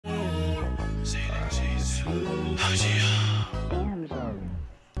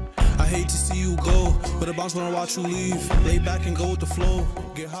I hate to see you go, but the bounce wanna watch you leave. Lay back and go with the flow.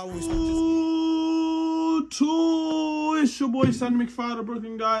 Get how we it's your boy Cedii McFly, the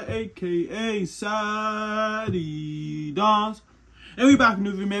Brooklyn guy, aka Cedii Dons. And we back in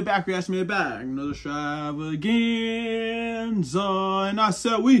the video, back reaction, back. Another extravaganza. And I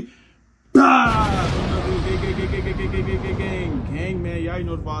said we back. Gang, man. Y'all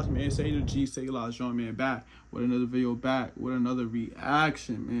know the boss, man. Say the G, say a lot, Sean, man. Back with another video, back with another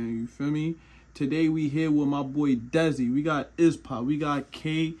reaction, man. You feel me? Today we here with my boy Dezzie. We got Izzpot. We got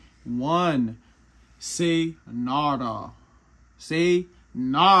K1. Say Narda. Say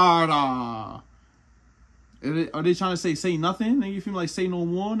Narda. Are they trying to say nothing? Nigga, you feel like say no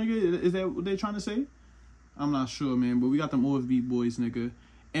more, nigga? Is that what they trying to say? I'm not sure, man. But we got them OFB boys, nigga.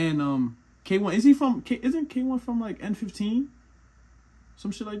 And K1, is he from? Isn't K1 from like N15? Some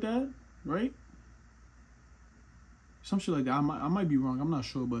shit like that, right? Some shit like that. I might be wrong. I'm not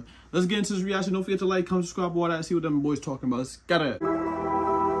sure, but let's get into this reaction. Don't forget to like, comment, subscribe, all that. See what them boys talking about. Let's get it.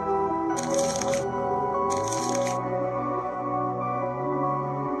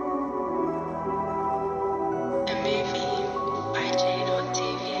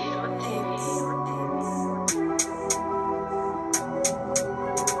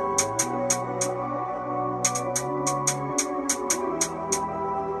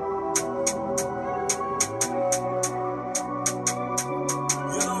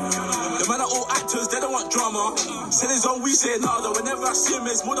 They don't want drama. Say his own, we say Narda. Whenever I see him,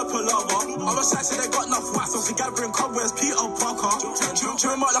 it's more than palaver. Other side say they got enough wax, so we gathering cobwebs, Peter Parker. Chew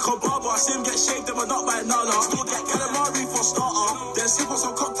him out like a barber. I see him get shaved, but not by Narda. Still get calamari for starter. Then sip on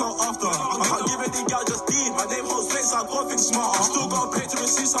some cocktail after. I can't give any girl just deed. My name holds weight, so I gotta think smarter. Still gotta pay to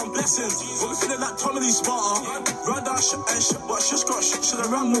receive some blessings. But we feeling like Tommy Sparta. Run down shit and shit, but shit's got shit,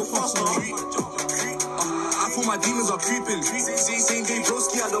 should've ran more faster. I thought my demons are creeping. Same day,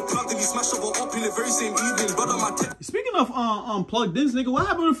 broski had a plug, then he smashed up in the very same evening. But on my speaking of plugged ins, nigga, what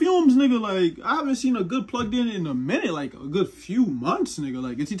happened to Fumes, nigga? Like, I haven't seen a good plugged in a minute, like a good few months, nigga.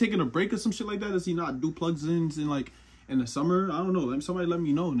 Like, is he taking a break or some shit like that? Does he not do plugs ins in like in the summer? I don't know. Like, somebody let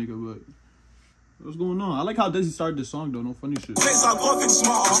me know, nigga. But what's going on? I like how Dezzie started this song though. No funny shit. I gotta think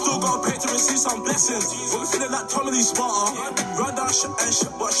smarter. Still gotta pay to receive some blessings. But we feeling like Tommy Sparta. Run down shit and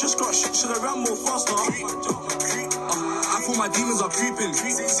shit, but shit's got shit, should've ran more faster. I thought my demons are creeping.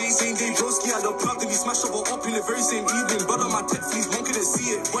 Same day, broski had a plug, then he smashed up in the very same evening. But on my tech fleece, one couldn't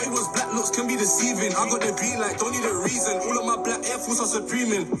see it. But it was black looks can be deceiving. I got the green light, don't need a reason. All of my black Air Force are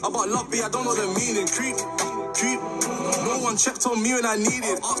supreming. About love, I don't know the meaning. Creep. No one checked on me when I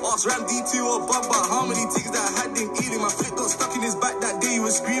needed. Ask Ram D2 or Bug, but how many things that I had didn't eat him. My flick got stuck in his back that day, he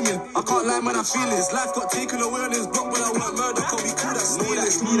was screaming. I can't lie, man, I feel his life got taken away on his block, but I want murder, cause we call that stealing.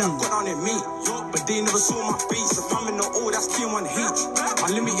 That's me that got down at me, but they never saw my face. If I'm in the O, that's K1H.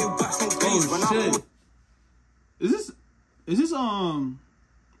 Unlimited backs, no games. Oh, shit. Is this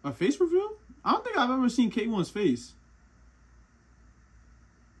a face reveal? I don't think I've ever seen K1's face.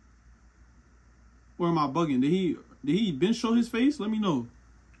 Or am I bugging? Did he been show his face? Let me know.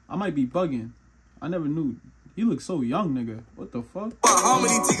 I might be bugging. I never knew. He looks so young, nigga. What the fuck? How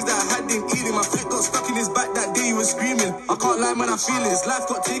many things that I had didn't eat him. My flick got stuck in his back that day, he was screaming. I can't lie, man, I feel his life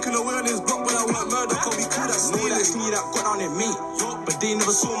got taken away on his block, but I want murder, cause we call that stealing. That's me that got down at me, but they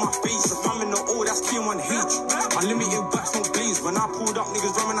never saw my face. If I'm in the O, that's K1H. Unlimited backs, no blaze. When I pulled up,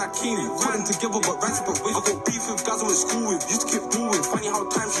 niggas running like King. Put them together, but ran separate ways. I got beef with guys I went to school with. Used to keep doing. Funny how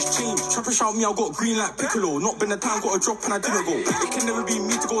times just changed. Trapping shout me, I got green like Piccolo. Not been the time, got a drop and I didn't go. It can never be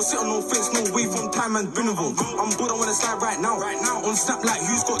me to go sit on no fence, no way from time and Binavo. I'm bored, I wanna slide right now. On snap like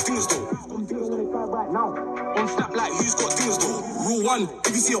who's got things though. On snap like who's got things though. Rule 1,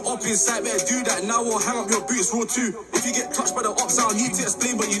 if you see an op inside, better do that now or hang up your boots. Rule 2, if you get touched by the ops, I'll need to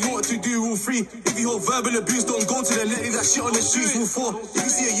explain, but you know what to do. Rule 3, if you hold verbal abuse, don't go to the net, leave that shit on the streets. Rule 4, if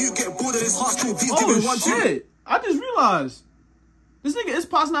you see a youth get bored of this heart still deep, give me 1, 2. Shit, I just realized this nigga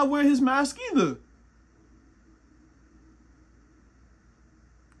Izzpot's not wearing his mask either.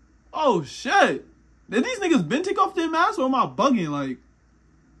 Oh shit. Did these niggas been take off their masks, or am I bugging? Like,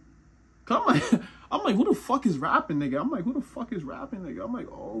 come on. I'm like, who the fuck is rapping, nigga? I'm like, who the fuck is rapping, nigga? I'm like,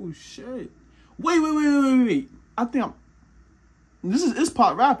 oh shit. Wait. I think this is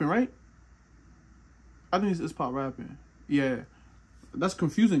Izzpot rapping, right? I think it's Izzpot rapping. Yeah. That's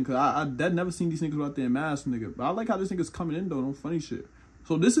confusing, because I've never seen these niggas without their masks, nigga. But I like how this nigga's coming in, though. No funny shit.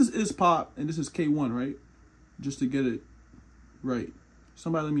 So this is Izzpot, and this is K1, right? Just to get it right.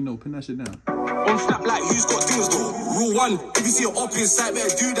 Somebody let me know. Pin that shit down. On snap like who's got things though. Rule 1, if you see an op inside, better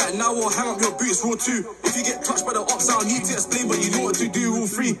do that now or hang up your boots. Rule 2, if you get touched by the ops, I'll need to explain, but you know what to do. Rule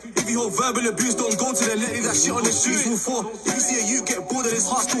 3, if you hold verbal abuse, don't go to the net, leave that shit on the shoes. Rule 4, if you see a youth get bored of this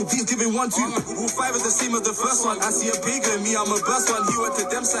heart, still deep, giving 1, 2. Rule 5 is the same as the first one. I see a pagan, me, I'm a burst one. He went to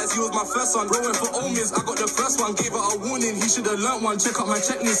them sides, he was my first one. Rolling for omens, I got the first one. Gave out a warning, he should have learnt one. Check out my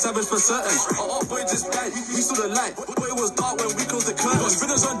checklist, savage for certain. Our boy just died, we saw the light. Boy, it was dark when we closed the curtains.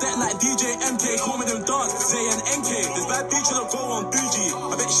 Spinners on deck like DJ MK, call me them dance, Zay and NK. This bad bitch on the go on Boogie.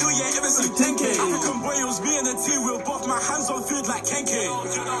 I bet sure you ain't ever seen 10K. African boy, it was me and the team, we'll both my hands on food like Kenke.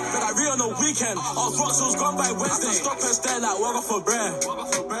 But I read on the weekend, our Roxos gone by Wednesday. Stop and stare like wagga for bread.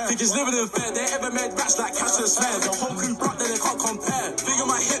 Think it's living in fair, they ever made rats like cash and snare. The whole crew brought that they can't compare. Figure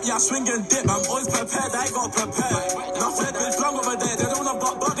my hip, yeah, swing and dip. I'm always prepared, I ain't got prepared. Now Fred bitch long over there, they don't know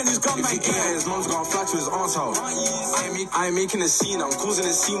about bugging his gun, man. His mom's gonna fly to his aunt's house. I ain't making a scene, I'm causing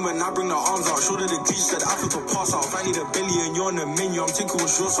a scene when I bring the arms out. Shoulder the glitch, said Africa pass out. Finally the belly and you're on the menu. I'm thinking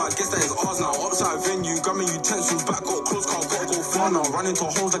with short, so I guess that is ours now. Upside venue, grabbing utensils, back got close, can't go far now. Run into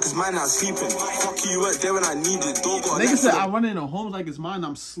homes like it's mine, not sleeping. Fuck you, weren't there when I needed. Nigga said I run into homes like it's mine,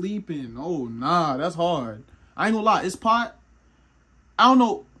 I'm sleeping. Oh nah, that's hard. I ain't gonna lie, Izzpot, I don't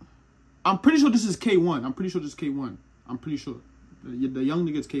know. I'm pretty sure this is K1. I'm pretty sure this is K1. I'm pretty sure. The young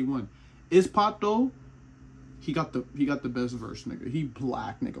nigga's K1. Izzpot though, he got the best verse, nigga. He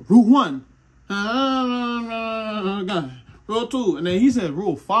black, nigga. Rule 1. Rule 2. And then he said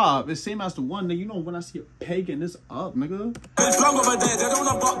rule 5. It's same as the 1, nigga. You know when I see a pagan, it's up, nigga. It's long over there, they don't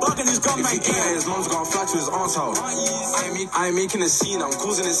know about bugging his gun, man. His mom's gonna fly to his aunt's house. I ain't making a scene, I'm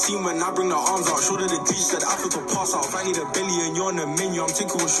causing a scene when I bring the arms out. Shoulder the glitch, said Africa pass out. Finally the belly and you're on the menu. I'm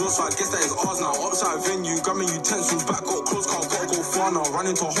thinking with short, so I guess that is ours now. Upside venue, grabbing utensils, back got close, can't go far now. Run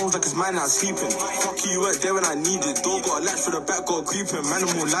into homes like it's mine, not sleeping. Fuck you, weren't there when I needed. Door got a latch for the back, got creeping. Man,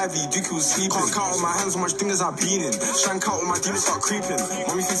 I'm more lively, Dookie was sleeping. Can't count on my hands how much fingers I've been in. Shank out when my demons start creeping.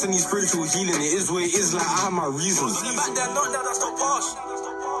 Mommy thinks I need spiritual healing. It is what it is, like I have my reasons. Back then, not that, that's the past.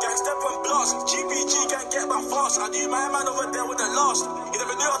 Gang step and blast. GPG can't get back fast. I do my man over there with the last. You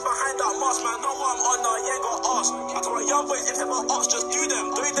never knew I was behind that mask, man. Know what I'm on now, you ain't got ask. I told my young boys, if they were ops, just do them.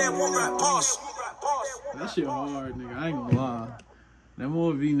 Do they won't rap pass. That shit hard, nigga. I ain't gonna lie. Them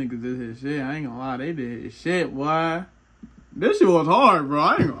old V niggas did his shit. I ain't gonna lie. They did his shit, boy. This shit was hard, bro.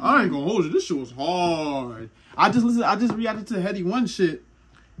 I ain't gonna hold you. This shit was hard. I just reacted to Heady One shit,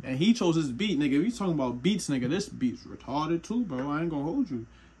 and he chose his beat, nigga. If you talking about beats, nigga, this beat's retarded too, bro. I ain't gonna hold you.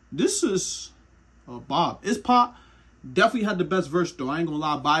 This is a bop. Izzpot definitely had the best verse though. I ain't gonna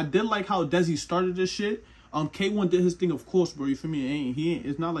lie, but I did like how Dezzie started this shit. K1 did his thing, of course, bro. You feel me?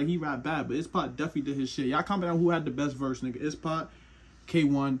 It's not like he rap bad, but Izzpot definitely did his shit. Y'all comment on who had the best verse, nigga. Izzpot,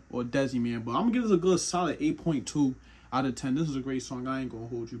 K1, or Dezzie, man. But I'm gonna give this a good solid 8.2 out of 10. This is a great song. I ain't gonna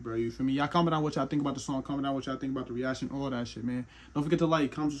hold you, bro. You feel me? Y'all comment on what y'all think about the song. Comment on what y'all think about the reaction. All that shit, man. Don't forget to like,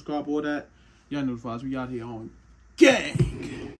 comment, subscribe, all that. Y'all know the vibes. We out here on gang.